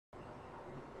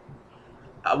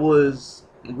I was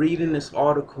reading this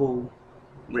article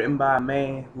written by a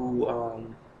man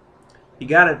who he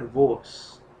got a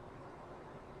divorce,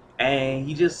 and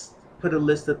he just put a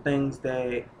list of things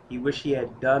that he wished he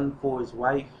had done for his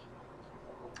wife.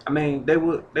 I mean, they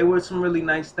were some really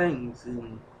nice things,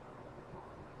 and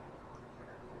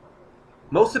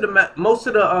most of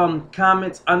the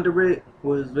comments under it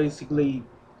was basically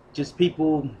just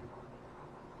people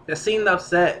that seemed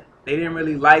upset. They didn't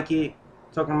really like it.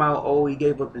 Talking about, oh, he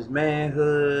gave up his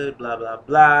manhood, blah blah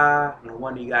blah. No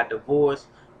wonder he got divorced.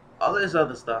 All this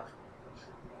other stuff.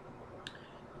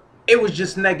 It was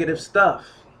just negative stuff.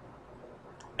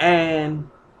 And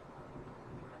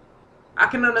I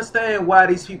can understand why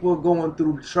these people are going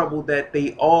through the trouble that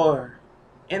they are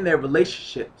in their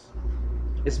relationships.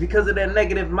 It's because of their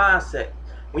negative mindset.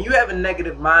 When you have a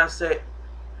negative mindset,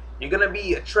 you're gonna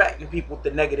be attracting people with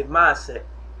the negative mindset.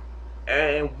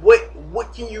 And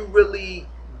what can you really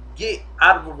get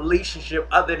out of a relationship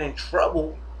other than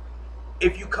trouble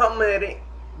if you come at it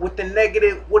with a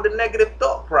negative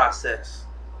thought process?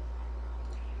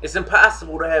 It's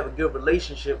impossible to have a good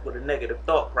relationship with a negative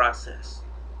thought process.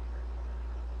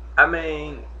 I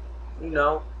mean, you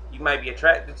know, you might be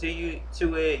attracted to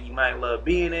it, you might love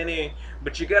being in it,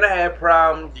 but you're gonna have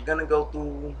problems. You're gonna go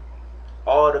through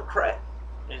all the crap.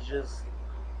 It's just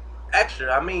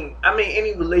extra. I mean,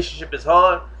 any relationship is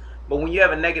hard, but when you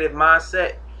have a negative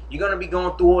mindset, you're gonna be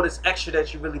going through all this extra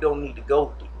that you really don't need to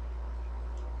go through.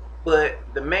 But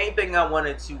the main thing I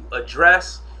wanted to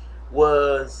address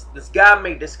was this guy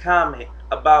made this comment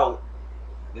about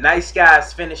nice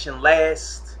guys finishing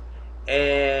last,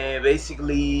 and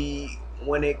basically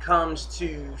when it comes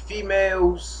to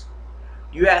females,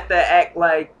 you have to act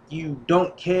like you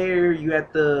don't care. You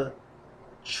have to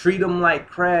treat them like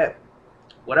crap,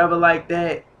 whatever like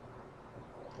that.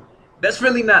 That's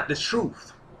really not the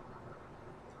truth.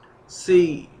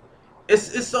 See,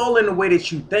 it's all in the way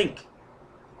that you think.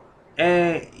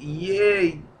 And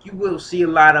yeah, you will see a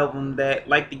lot of them that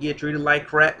like to get treated like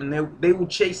crap, and they will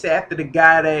chase after the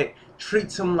guy that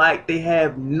treats them like they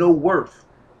have no worth.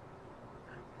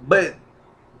 But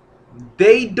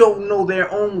they don't know their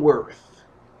own worth,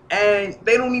 and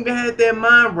they don't even have their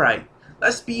mind right.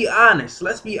 Let's be honest.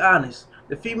 Let's be honest.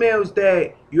 The females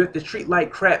that you have to treat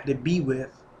like crap to be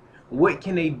with, what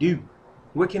can they do?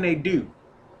 What can they do?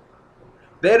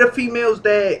 They're the females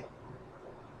that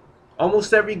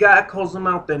almost every guy calls them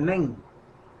out their name.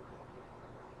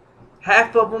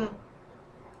 Half of them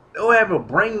don't have a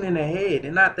brain in their head.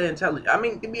 They're not that intelligent. I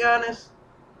mean, to be honest,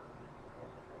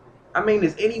 I mean,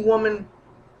 is any woman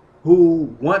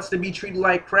who wants to be treated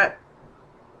like crap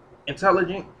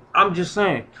intelligent? I'm just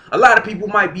saying. A lot of people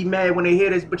might be mad when they hear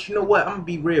this, but you know what? I'm gonna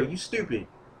be real. You stupid.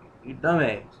 You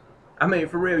dumbass. I mean,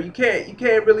 for real. You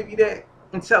can't really be that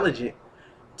intelligent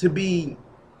to be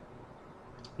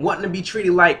wanting to be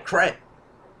treated like crap.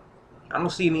 I don't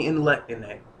see any intellect in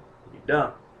that. You're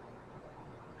dumb.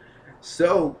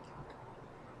 So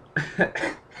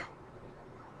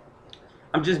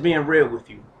I'm just being real with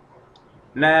you.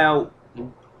 Now,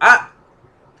 I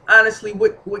honestly,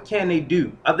 what can they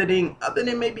do other than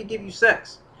maybe give you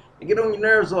sex? They get on your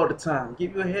nerves all the time,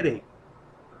 give you a headache.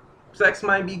 Sex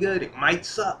might be good, it might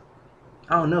suck.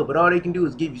 I don't know, but all they can do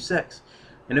is give you sex,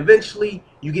 and eventually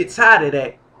you get tired of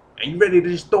that, and you ready to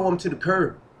just throw them to the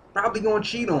curb. Probably gonna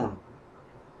cheat on them.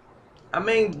 I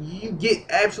mean, you get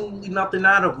absolutely nothing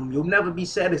out of them. You'll never be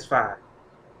satisfied.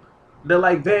 They're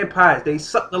like vampires. They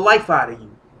suck the life out of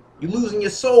you. You're losing your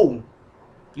soul.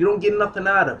 You don't get nothing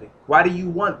out of it. Why do you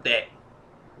want that?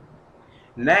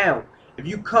 Now, if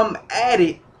you come at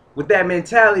it with that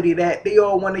mentality that they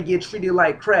all want to get treated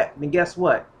like crap, then guess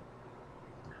what?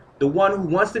 The one who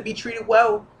wants to be treated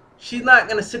well, she's not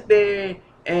going to sit there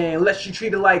and let you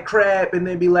treat her like crap and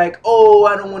then be like, oh,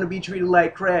 I don't want to be treated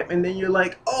like crap. And then you're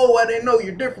like, oh, I didn't know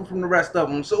you're different from the rest of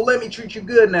them, so let me treat you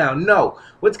good now. No.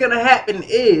 What's going to happen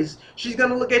is she's going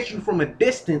to look at you from a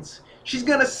distance. She's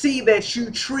going to see that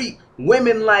you treat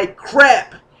women like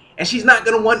crap. And she's not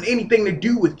going to want anything to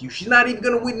do with you. She's not even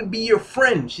going to want to be your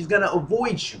friend. She's going to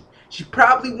avoid you. She's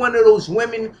probably one of those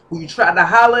women who you tried to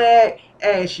holler at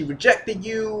and she rejected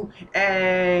you,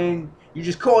 and you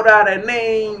just called out her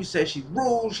name. You said she's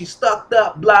rude, she's stuck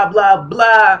up, blah, blah,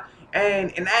 blah. And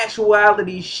in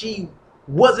actuality, she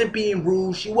wasn't being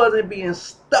rude. She wasn't being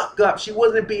stuck up. She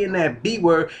wasn't being that B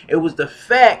word. It was the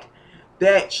fact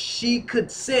that she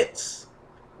could sense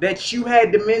that you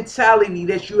had the mentality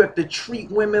that you have to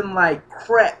treat women like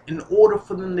crap in order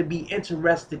for them to be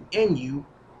interested in you,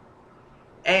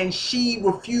 and she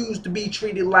refused to be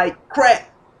treated like crap.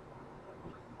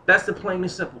 That's the plain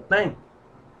and simple thing.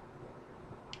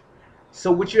 So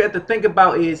what you have to think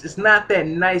about is, it's not that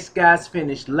nice guys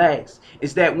finish last.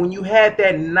 It's that when you have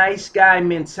that nice guy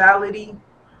mentality,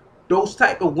 those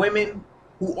type of women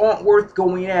who aren't worth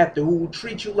going after, who will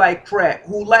treat you like crap,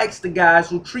 who likes the guys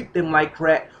who treat them like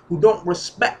crap, who don't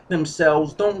respect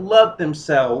themselves, don't love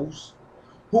themselves,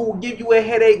 who will give you a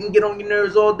headache and get on your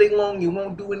nerves all day long, you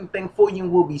won't do anything for you,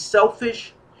 and will be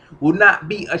selfish, will not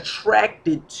be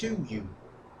attracted to you.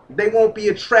 They won't be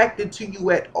attracted to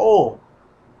you at all.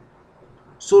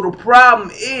 So the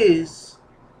problem is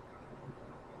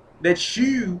that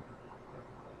you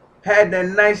had that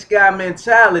nice guy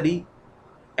mentality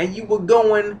and you were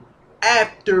going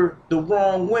after the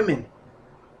wrong women.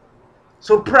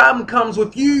 So the problem comes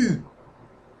with you.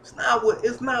 It's not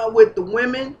with the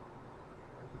women.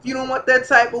 If you don't want that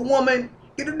type of woman,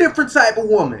 get a different type of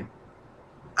woman.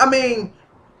 I mean,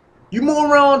 you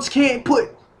morons can't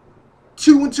put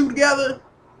 2 and 2 together.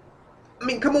 I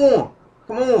mean, come on.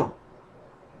 Come on.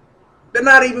 They're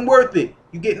not even worth it.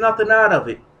 You get nothing out of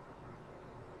it.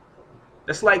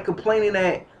 That's like complaining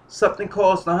that something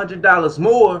costs $100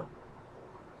 more,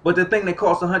 but the thing that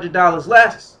costs $100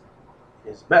 less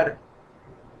is better.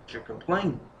 But you're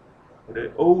complaining.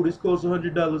 Oh, this costs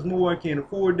 $100 more. I can't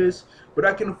afford this, but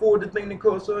I can afford the thing that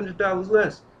costs $100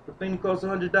 less. The thing that costs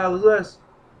 $100 less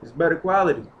is better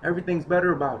quality. Everything's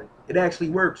better about it. It actually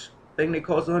works. The thing that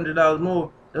costs $100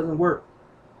 more doesn't work.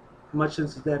 How much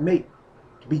sense does that make?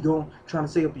 To be trying to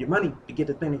save up your money to get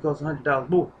the thing that costs $100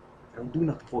 more. It don't do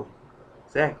nothing for you.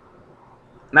 Exactly.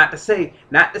 Not to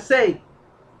say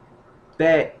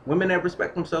that women that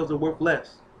respect themselves are worth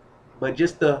less, but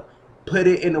just to put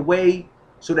it in a way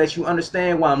so that you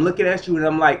understand why I'm looking at you and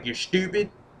I'm like, you're stupid.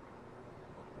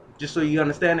 Just so you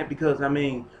understand it, because I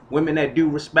mean, women that do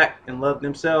respect and love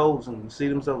themselves and see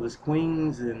themselves as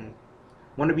queens and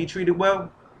want to be treated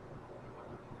well,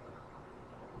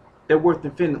 they're worth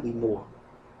infinitely more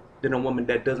than a woman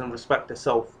that doesn't respect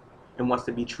herself and wants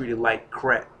to be treated like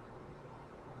crap.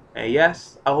 And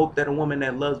yes, I hope that a woman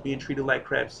that loves being treated like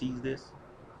crap sees this.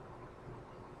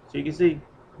 So you can see,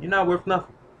 you're not worth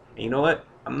nothing. And you know what?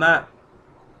 I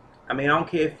don't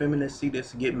care if feminists see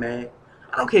this and get mad.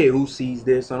 I don't care who sees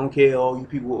this. I don't care all you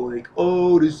people are like,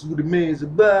 oh, this is what a man's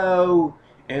about.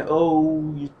 And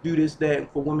oh, you do this,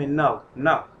 that for women. No.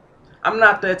 I'm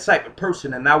not that type of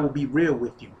person, and I will be real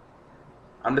with you.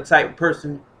 I'm the type of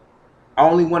person, I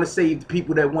only want to save the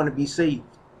people that want to be saved.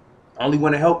 I only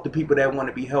want to help the people that want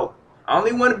to be helped. I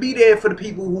only want to be there for the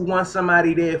people who want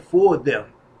somebody there for them.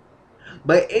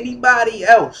 But anybody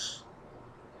else,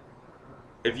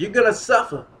 if you're going to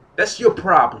suffer, that's your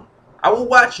problem. I will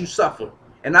watch you suffer,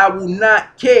 and I will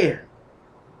not care.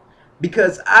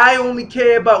 Because I only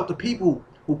care about the people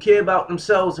who care about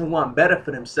themselves and want better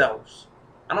for themselves.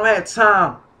 I don't have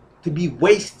time to be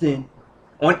wasting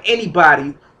on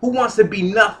anybody who wants to be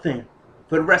nothing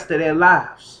for the rest of their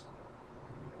lives.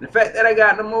 And the fact that I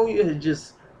got pneumonia has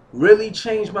just really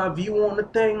changed my view on the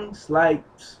things. Like,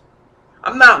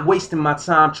 I'm not wasting my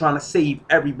time trying to save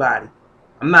everybody.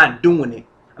 I'm not doing it.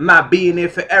 I'm not being there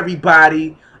for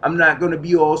everybody. I'm not going to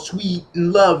be all sweet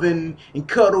and loving and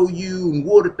cuddle you and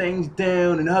water things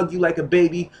down and hug you like a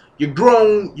baby. You're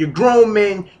grown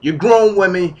men, you're grown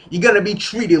women. You're going to be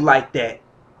treated like that.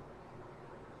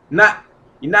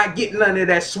 You're not getting none of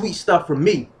that sweet stuff from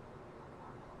me.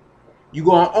 You're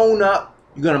going to own up.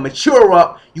 You're going to mature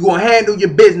up. You're going to handle your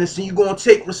business, and you're going to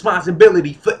take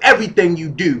responsibility for everything you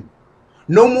do.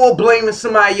 No more blaming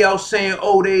somebody else, saying,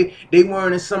 oh, they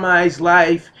weren't in somebody's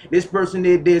life. This person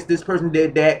did this. This person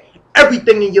did that.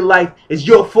 Everything in your life is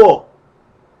your fault.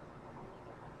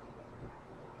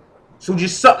 So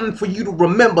just something for you to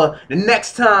remember the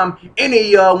next time any of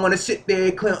y'all want to sit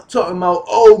there talking about,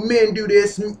 oh, men do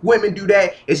this, women do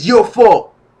that. It's your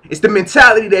fault. It's the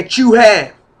mentality that you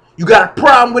have. You got a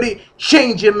problem with it?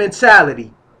 Change your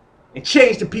mentality. And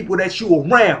change the people that you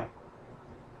around.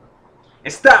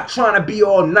 And stop trying to be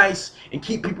all nice and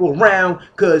keep people around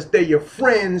because they're your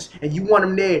friends and you want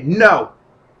them there. No.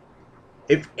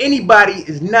 If anybody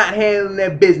is not handling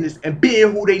their business and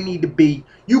being who they need to be,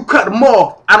 you cut them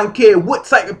off. I don't care what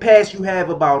type of past you have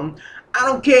about them. I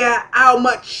don't care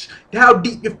how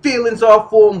deep your feelings are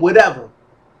for them, whatever.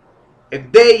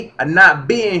 If they are not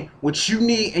being what you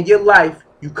need in your life,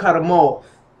 you cut them off.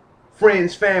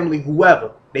 Friends, family,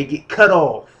 whoever, they get cut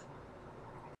off.